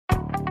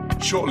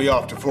Shortly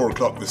after 4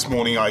 o'clock this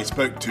morning, I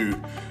spoke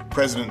to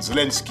President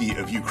Zelensky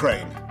of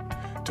Ukraine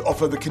to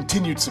offer the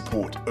continued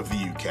support of the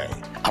UK.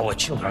 Our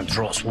children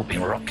draw swooping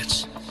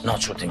rockets,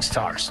 not shooting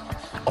stars.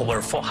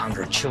 Over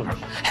 400 children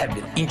have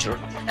been injured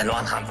and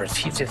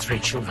 153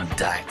 children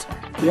died.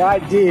 The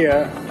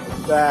idea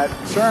that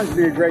concerns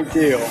me a great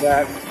deal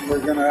that we're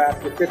going to,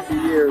 after 50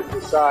 years,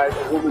 decide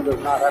a woman does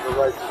not have a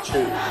right to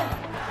choose.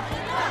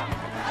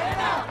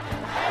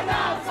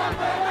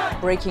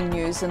 Breaking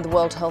news, and the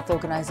World Health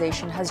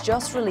Organization has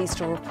just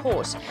released a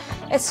report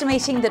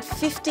estimating that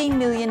 15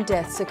 million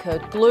deaths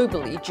occurred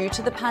globally due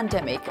to the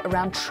pandemic,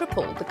 around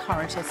triple the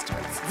current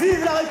estimates.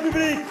 Vive la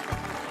République!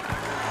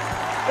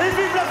 Et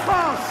vive la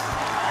France!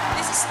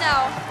 This is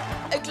now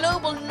a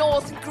Global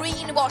North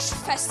Greenwash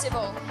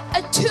Festival,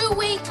 a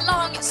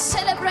 2-week-long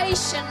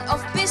celebration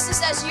of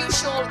business as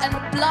usual and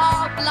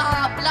blah,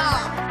 blah,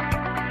 blah.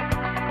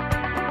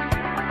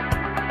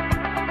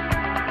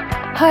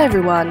 Hi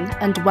everyone,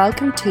 and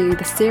welcome to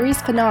the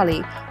series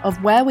finale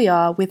of Where We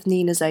Are with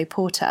Nina Zoe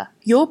Porter,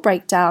 your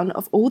breakdown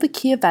of all the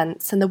key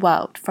events in the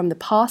world from the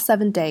past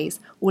 7 days,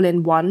 all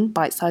in one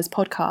bite-sized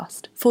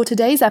podcast. For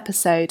today's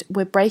episode,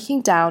 we're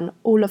breaking down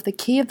all of the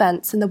key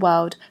events in the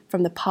world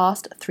from the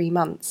past 3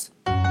 months.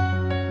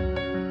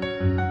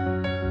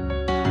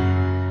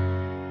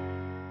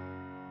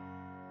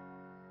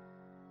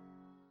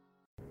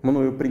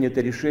 Мною принято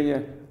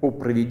решение о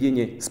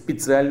проведении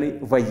специальной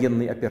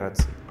военной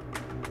операции.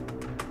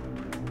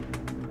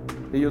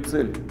 Ее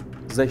цель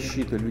 –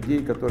 защита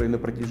людей, которые на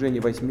протяжении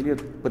 8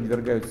 лет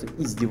подвергаются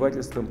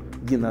издевательствам,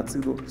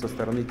 геноциду со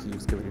стороны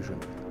киевского режима.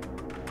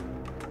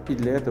 И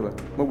для этого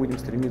мы будем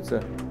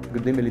стремиться к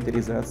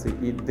демилитаризации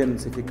и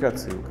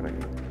денацификации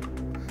Украины,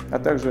 а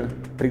также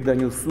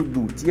преданию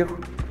суду тех,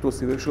 кто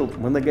совершил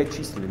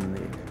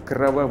многочисленные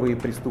кровавые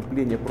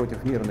преступления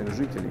против мирных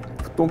жителей,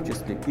 в том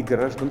числе и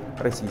граждан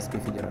Российской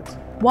Федерации.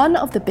 One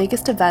of the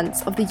biggest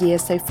events of the year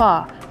so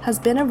far has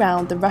been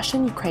around the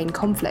Russian-Ukraine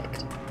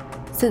conflict.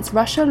 Since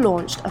Russia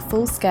launched a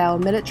full-scale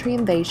military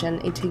invasion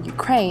into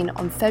Ukraine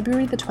on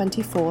February the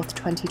 24th,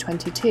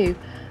 2022,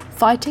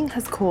 fighting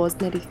has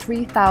caused nearly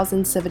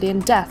 3,000 civilian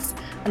deaths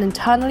and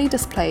internally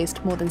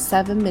displaced more than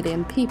 7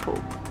 million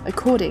people,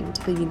 according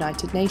to the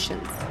United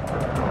Nations.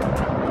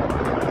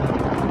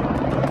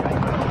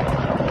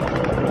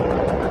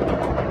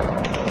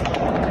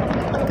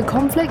 The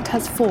conflict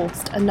has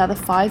forced another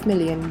 5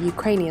 million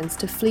Ukrainians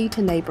to flee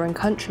to neighbouring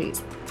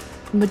countries,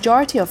 the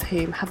majority of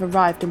whom have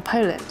arrived in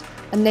Poland,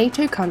 a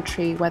NATO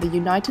country where the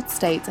United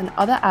States and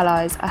other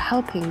allies are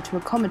helping to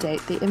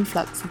accommodate the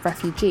influx of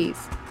refugees.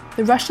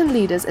 The Russian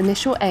leader's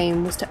initial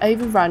aim was to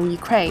overrun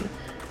Ukraine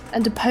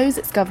and depose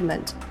its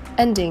government,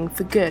 ending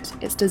for good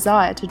its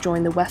desire to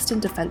join the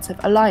Western Defensive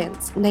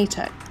Alliance,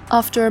 NATO.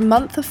 After a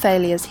month of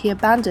failures, he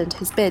abandoned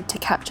his bid to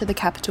capture the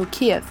capital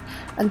Kiev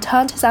and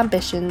turned his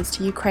ambitions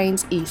to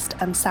Ukraine's east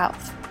and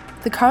south.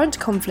 The current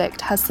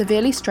conflict has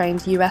severely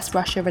strained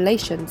US-Russia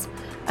relations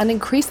and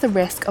increased the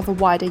risk of a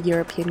wider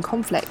European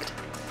conflict.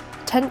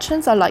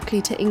 Tensions are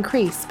likely to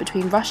increase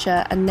between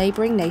Russia and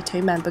neighbouring NATO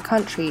member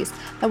countries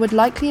that would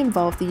likely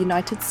involve the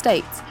United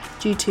States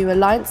due to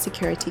alliance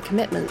security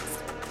commitments.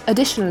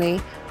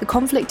 Additionally, the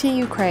conflict in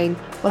Ukraine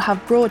will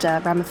have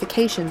broader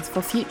ramifications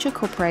for future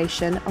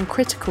cooperation on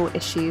critical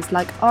issues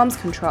like arms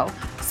control,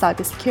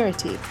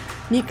 cybersecurity,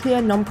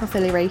 nuclear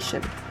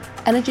non-proliferation,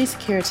 energy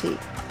security,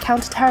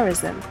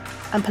 counter-terrorism,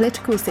 and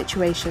political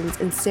situations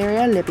in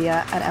Syria,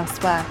 Libya, and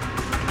elsewhere.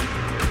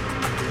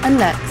 And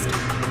next,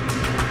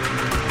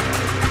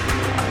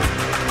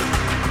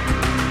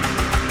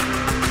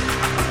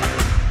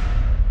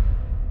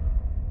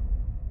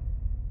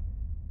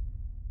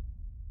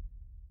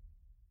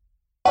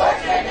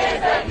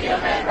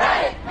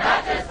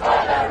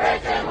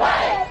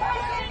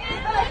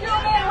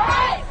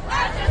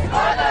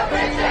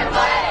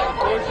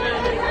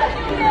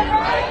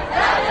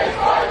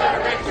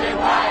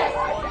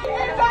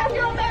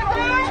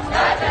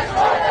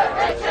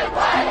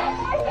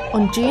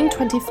 on June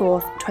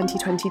 24,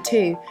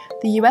 2022,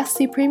 the US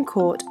Supreme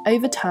Court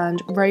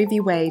overturned Roe v.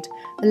 Wade,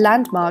 the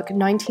landmark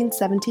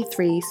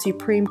 1973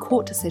 Supreme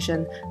Court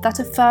decision that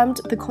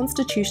affirmed the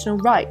constitutional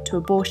right to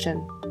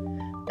abortion.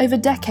 Over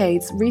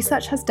decades,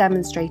 research has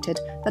demonstrated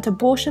that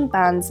abortion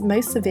bans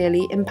most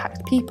severely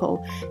impact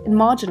people in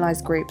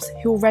marginalised groups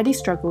who already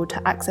struggle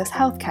to access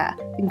healthcare,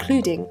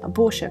 including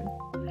abortion.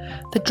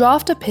 The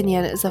draft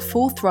opinion is a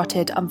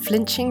full-throated,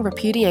 unflinching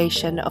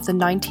repudiation of the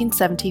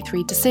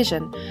 1973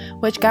 decision,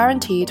 which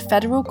guaranteed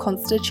federal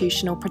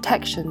constitutional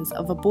protections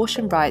of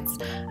abortion rights,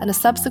 and a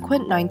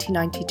subsequent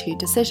 1992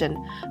 decision,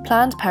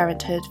 Planned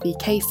Parenthood v.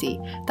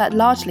 Casey, that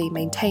largely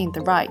maintained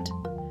the right.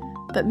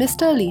 But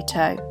Mr.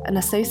 Alito, an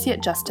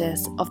Associate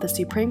Justice of the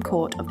Supreme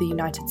Court of the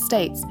United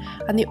States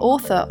and the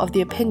author of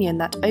the opinion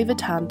that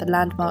overturned the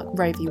landmark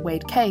Roe v.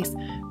 Wade case,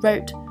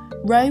 wrote,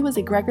 "Roe was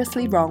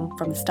egregiously wrong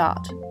from the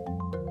start."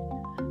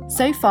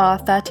 So far,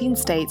 13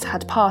 states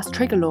had passed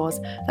trigger laws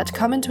that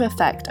come into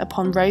effect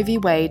upon Roe v.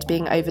 Wade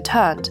being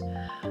overturned.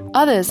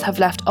 Others have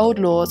left old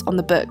laws on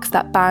the books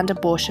that banned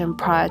abortion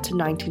prior to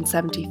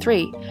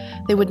 1973.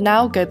 They would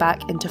now go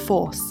back into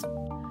force.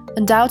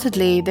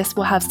 Undoubtedly, this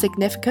will have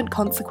significant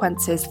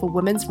consequences for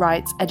women's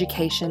rights,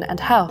 education and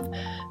health,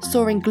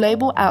 soaring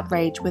global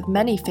outrage with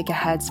many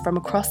figureheads from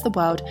across the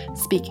world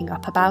speaking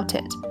up about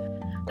it.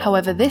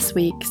 However, this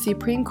week,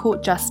 Supreme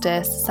Court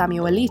Justice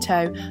Samuel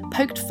Alito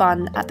poked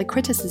fun at the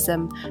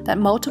criticism that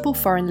multiple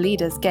foreign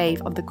leaders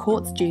gave of the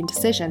court's June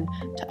decision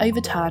to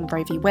overturn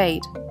Roe v.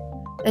 Wade.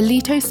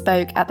 Alito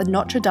spoke at the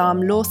Notre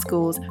Dame Law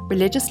School's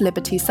Religious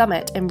Liberty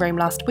Summit in Rome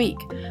last week,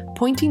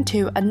 pointing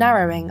to a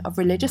narrowing of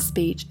religious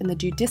speech in the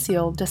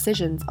judicial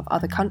decisions of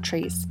other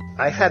countries.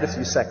 I had a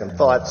few second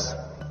thoughts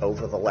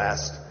over the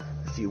last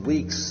few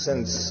weeks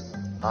since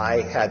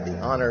I had the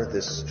honor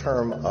this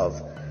term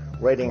of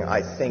writing,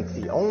 I think,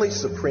 the only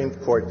Supreme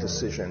Court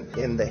decision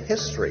in the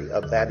history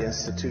of that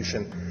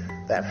institution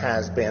that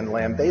has been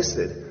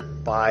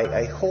lambasted by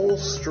a whole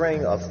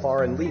string of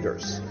foreign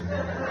leaders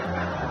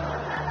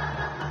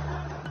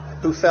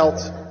who felt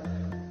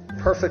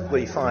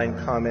perfectly fine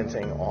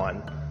commenting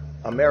on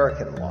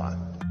American law.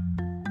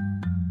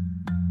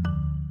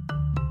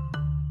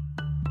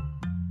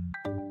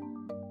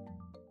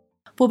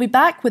 We'll be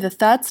back with a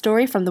third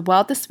story from the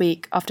world this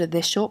week after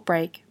this short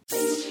break.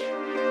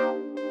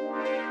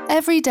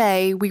 Every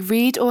day, we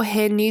read or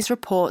hear news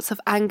reports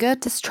of anger,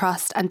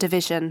 distrust, and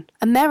division.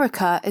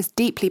 America is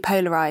deeply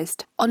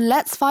polarised. On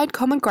Let's Find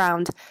Common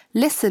Ground,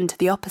 listen to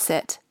the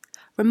opposite.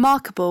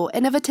 Remarkable,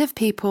 innovative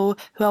people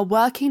who are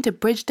working to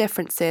bridge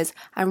differences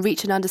and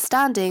reach an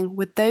understanding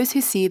with those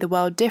who see the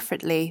world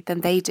differently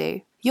than they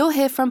do. You'll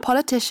hear from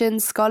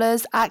politicians,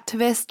 scholars,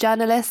 activists,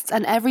 journalists,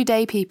 and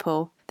everyday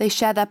people. They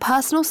share their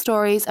personal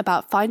stories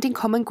about finding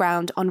common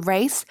ground on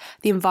race,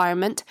 the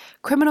environment,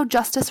 criminal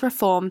justice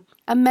reform,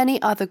 and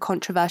many other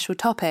controversial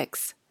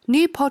topics.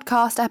 New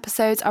podcast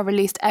episodes are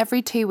released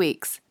every 2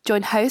 weeks.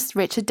 Join hosts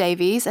Richard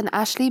Davies and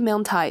Ashley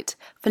Milne-Tite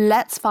for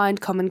Let's Find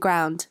Common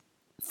Ground.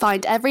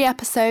 Find every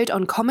episode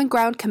on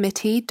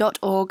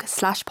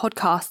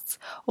commongroundcommittee.org/podcasts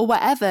or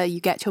wherever you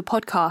get your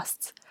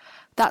podcasts.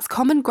 That's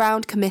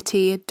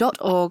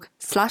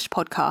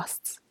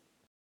commongroundcommittee.org/podcasts.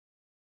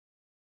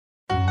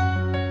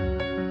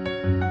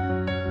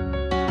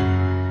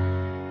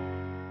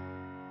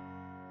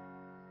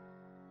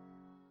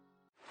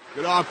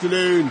 Good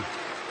afternoon.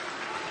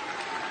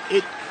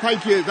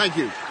 Thank you.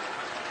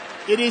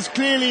 It is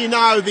clearly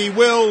now the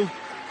will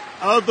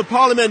of the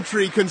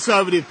Parliamentary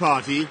Conservative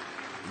Party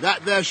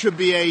that there should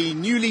be a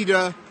new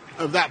leader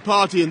of that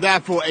party and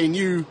therefore a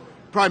new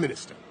Prime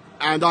Minister.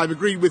 And I've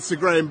agreed with Sir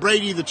Graham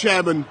Brady, the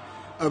chairman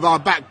of our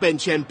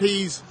backbench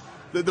MPs,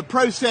 that the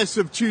process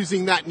of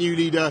choosing that new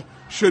leader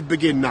should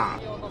begin now.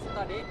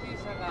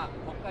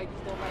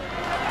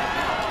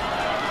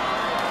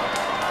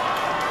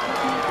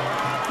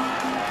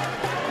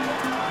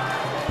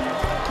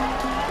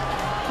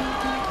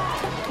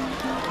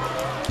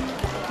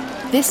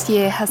 This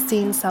year has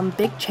seen some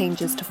big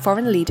changes to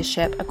foreign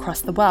leadership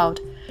across the world.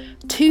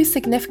 Two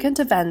significant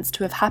events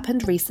to have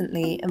happened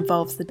recently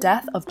involves the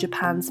death of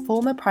Japan's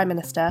former Prime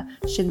Minister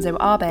Shinzo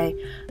Abe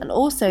and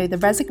also the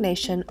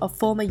resignation of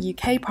former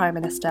UK Prime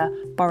Minister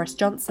Boris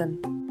Johnson.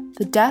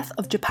 The death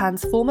of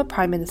Japan's former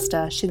Prime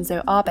Minister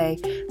Shinzo Abe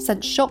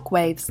sent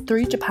shockwaves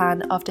through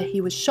Japan after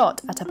he was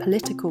shot at a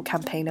political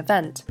campaign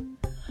event.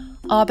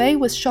 Abe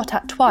was shot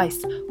at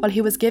twice while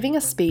he was giving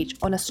a speech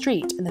on a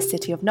street in the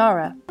city of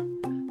Nara.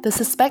 The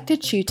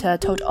suspected shooter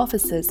told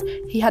officers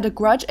he had a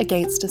grudge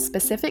against a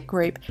specific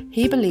group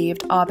he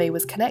believed Abe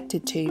was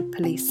connected to,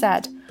 police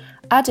said,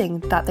 adding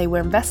that they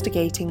were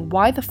investigating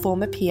why the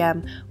former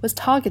PM was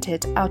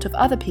targeted out of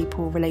other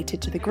people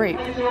related to the group.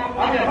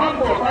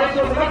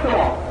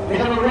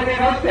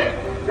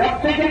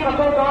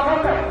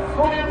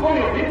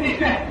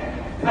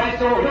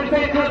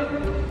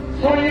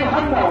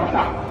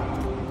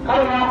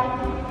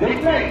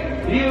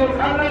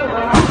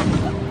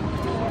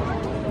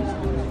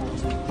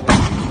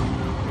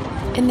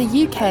 In the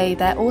UK,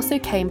 there also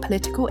came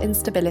political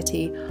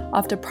instability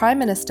after Prime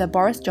Minister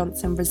Boris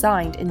Johnson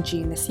resigned in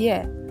June this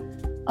year.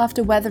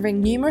 After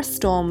weathering numerous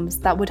storms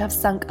that would have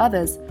sunk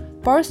others,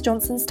 Boris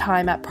Johnson's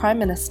time at Prime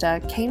Minister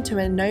came to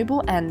a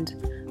noble end,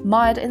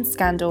 mired in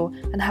scandal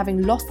and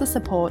having lost the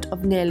support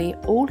of nearly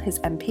all his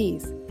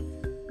MPs.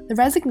 The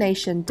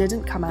resignation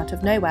didn't come out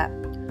of nowhere.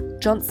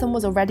 Johnson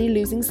was already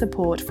losing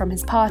support from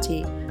his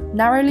party,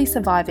 narrowly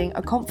surviving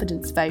a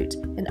confidence vote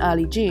in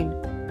early June.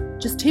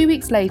 Just 2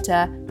 weeks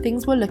later,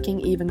 things were looking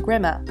even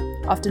grimmer,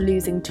 after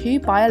losing 2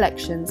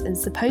 by-elections in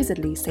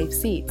supposedly safe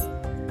seats.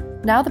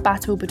 Now the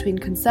battle between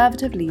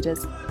Conservative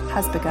leaders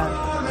has begun.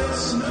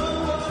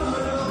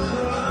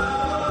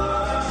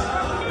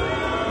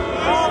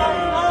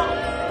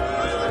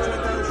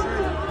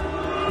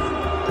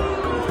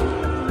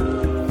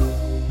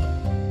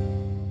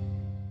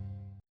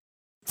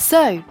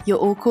 So, you're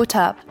all caught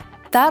up.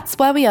 That's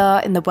where we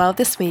are in the world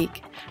this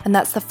week, and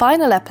that's the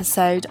final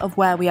episode of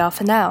Where We Are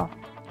for Now.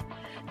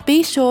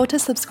 Be sure to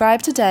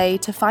subscribe today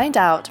to find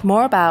out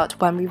more about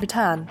when we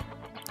return.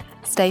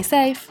 Stay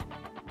safe.